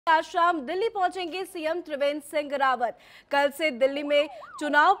आज शाम दिल्ली पहुंचेंगे सीएम त्रिवेंद्र सिंह रावत। कल से दिल्ली में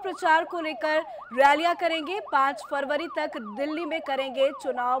चुनाव प्रचार को लेकर रैलियां करेंगे। 5 फरवरी तक दिल्ली में करेंगे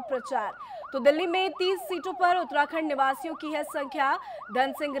चुनाव प्रचार। तो दिल्ली में 30 सीटों पर उत्तराखंड निवासियों की है संख्या।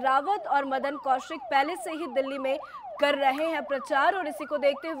 धन सिंह रावत और मदन कौशिक पहले से ही दिल्ली में कर रहे हैं प्रचार और इसी को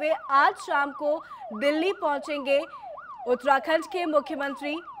देखते हुए आज शाम को दिल्ली पहुंचेंगे उत्तराखंड के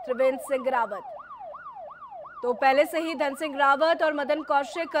मुख्यमंत्री त्रिवेंद्र सिंह रावत। तो पहले से ही धन सिंह रावत और मदन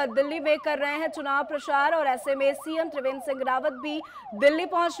कौशिक दिल्ली में कर रहे हैं चुनाव प्रचार और ऐसे में सीएम त्रिवेंद्र सिंह रावत भी दिल्ली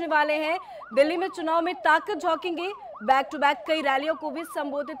पहुंचने वाले हैं। दिल्ली में चुनाव में ताकत झोंकेंगे, बैक टू बैक कई रैलियों को भी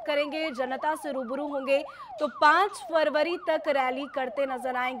संबोधित करेंगे, जनता से रूबरू होंगे। तो 5 फरवरी तक रैली करते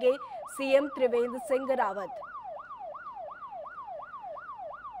नजर आएंगे सीएम त्रिवेंद्र सिंह रावत।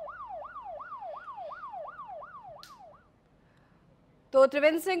 तो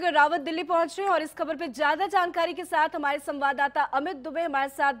त्रिवेंद्र सिंह रावत दिल्ली पहुंच रहे हैं और इस खबर पे ज्यादा जानकारी के साथ हमारे संवाददाता अमित दुबे हमारे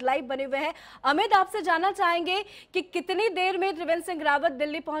साथ लाइव बने हुए हैं। अमित, आपसे जानना चाहेंगे कि कितनी देर में त्रिवेंद्र सिंह रावत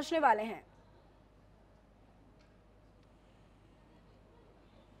दिल्ली पहुंचने वाले हैं?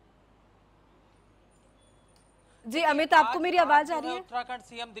 जी अमित, आपको मेरी आवाज आ रही है? उत्तराखंड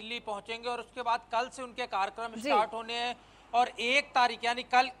सीएम दिल्ली पहुंचेंगे और उसके बाद कल से उनके कार्यक्रम स्टार्ट होने हैं और 1 तारीख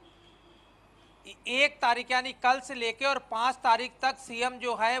यानी कल से लेके और 5 तारीख तक सीएम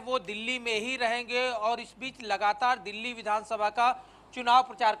जो है वो दिल्ली में ही रहेंगे और इस बीच लगातार दिल्ली विधानसभा का चुनाव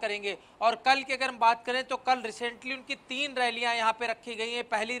प्रचार करेंगे। और कल की अगर हम बात करें तो कल रिसेंटली उनकी 3 रैलियां यहाँ पे रखी गई हैं।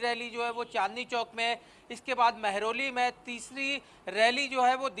 पहली रैली जो है वो चांदनी चौक में है, इसके बाद महरौली में, तीसरी रैली जो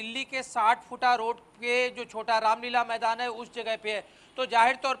है वो दिल्ली के 60 फुटा रोड के जो छोटा रामलीला मैदान है उस जगह पे है। तो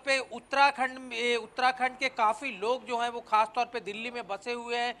जाहिर तौर पे उत्तराखंड के काफ़ी लोग जो हैं वो खास तौर पे दिल्ली में बसे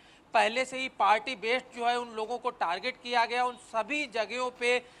हुए हैं। पहले से ही पार्टी बेस्ड जो है उन लोगों को टारगेट किया गया, उन सभी जगहों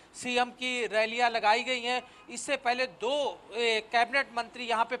पे सीएम की रैलियां लगाई गई हैं। इससे पहले 2 कैबिनेट मंत्री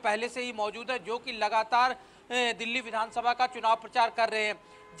यहां पे पहले से ही मौजूद हैं जो कि लगातार दिल्ली विधानसभा का चुनाव प्रचार कर रहे हैं।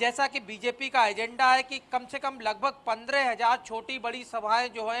 जैसा कि बीजेपी का एजेंडा है कि कम से कम लगभग 15,000 छोटी बड़ी सभाएं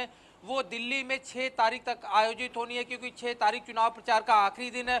जो हैं वो दिल्ली में 6 तारीख तक आयोजित होनी है, क्योंकि 6 तारीख चुनाव प्रचार का आखिरी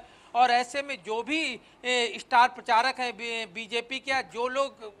दिन है। और ऐसे में जो भी स्टार प्रचारक हैं बीजेपी के, जो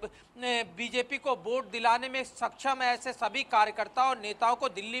लोग बीजेपी को वोट दिलाने में सक्षम है, ऐसे सभी कार्यकर्ताओं और नेताओं को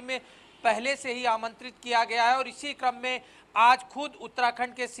दिल्ली में पहले से ही आमंत्रित किया गया है। और इसी क्रम में आज खुद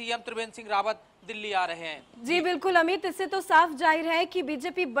उत्तराखंड के सीएम त्रिवेंद्र सिंह रावत दिल्ली आ रहे हैं। जी बिल्कुल अमित, इससे तो साफ जाहिर है कि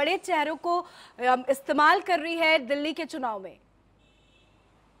बीजेपी बड़े चेहरों को इस्तेमाल कर रही है दिल्ली के चुनाव में।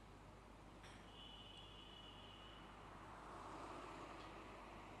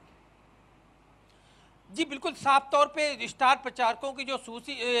 जी बिल्कुल, साफ तौर पे स्टार प्रचारकों की जो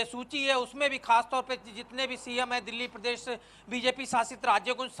सूची है उसमें भी खास तौर पे जितने भी सीएम हैं दिल्ली प्रदेश बीजेपी शासित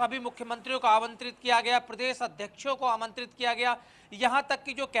राज्यों को सभी मुख्यमंत्रियों को आमंत्रित किया गया, प्रदेश अध्यक्षों को आमंत्रित किया गया, यहाँ तक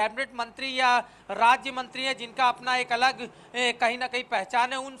कि जो कैबिनेट मंत्री या राज्य मंत्री हैं जिनका अपना एक अलग कहीं ना कहीं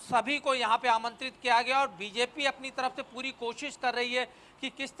पहचान है, उन सभी को यहाँ पे आमंत्रित किया गया। और बीजेपी अपनी तरफ से पूरी कोशिश कर रही है कि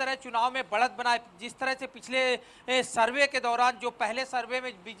किस तरह चुनाव में बढ़त बनाए। जिस तरह से पिछले सर्वे के दौरान जो पहले सर्वे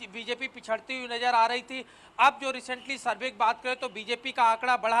में बीजेपी पिछड़ती हुई नजर आ रही थी, अब जो रिसेंटली सर्वे की बात करें तो बीजेपी का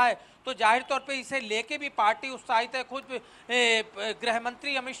आंकड़ा बढ़ा है। तो जाहिर तौर पे इसे लेके भी पार्टी उत्साहित है। खुद गृह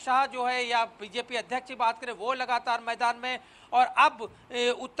मंत्री अमित शाह जो है या बीजेपी अध्यक्ष की बात करें वो लगातार मैदान में। और अब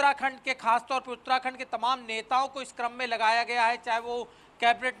उत्तराखंड के खास तौर पे उत्तराखंड के तमाम नेताओं को इस क्रम में लगाया गया है, चाहे वो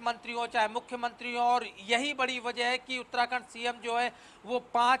कैबिनेट मंत्री हो चाहे मुख्यमंत्री हो। और यही बड़ी वजह है कि उत्तराखंड सीएम जो है वो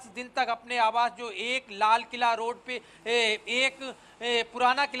 5 दिन तक अपने आवास, जो एक लाल किला रोड पे, एक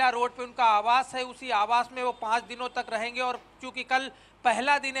पुराना किला रोड पे उनका आवास है, उसी आवास में वो 5 दिनों तक रहेंगे। और चूंकि कल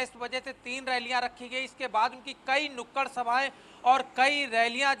पहला दिन है इस वजह से 3 रैलियां रखी गई। इसके बाद उनकी कई नुक्कड़ सभाएं और कई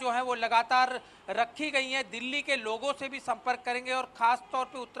रैलियां जो हैं वो लगातार रखी गई हैं। दिल्ली के लोगों से भी संपर्क करेंगे और खास तौर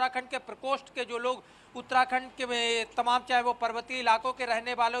पे उत्तराखंड के प्रकोष्ठ के जो लोग उत्तराखंड के तमाम, चाहे वो पर्वतीय इलाकों के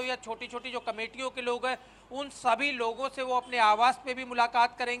रहने वाले हो या छोटी छोटी जो कमेटियों के लोग हैं, उन सभी लोगों से वो अपने आवास पे भी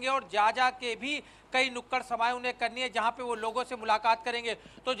मुलाकात करेंगे और जा के भी कई नुक्कड़ सभाएं उन्हें करनी है जहां पे वो लोगों से मुलाकात करेंगे।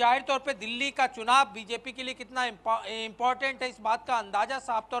 तो जाहिर तौर पे दिल्ली का चुनाव बीजेपी के लिए कितना इम्पोर्टेंट है इस बात का अंदाजा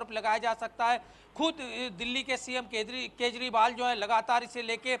साफ तौर पर लगाया जा सकता है। खुद दिल्ली के सीएम केजरीवाल जो है लगातार इसे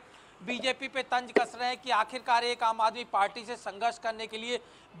लेके बीजेपी पे तंज कस रहे हैं कि आखिरकार एक आम आदमी पार्टी से संघर्ष करने के लिए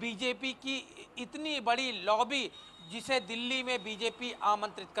बीजेपी की इतनी बड़ी लॉबी जिसे दिल्ली में बीजेपी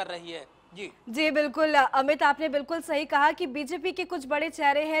आमंत्रित कर रही है। जी बिल्कुल अमित, आपने बिल्कुल सही कहा कि बीजेपी के कुछ बड़े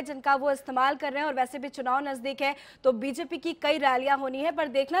चेहरे हैं जिनका वो इस्तेमाल कर रहे हैं और वैसे भी चुनाव नजदीक है तो बीजेपी की कई रैलियां होनी है। पर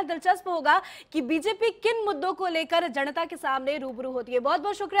देखना दिलचस्प होगा कि बीजेपी किन मुद्दों को लेकर जनता के सामने रूबरू होती है। बहुत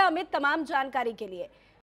बहुत शुक्रिया अमित तमाम जानकारी के लिए।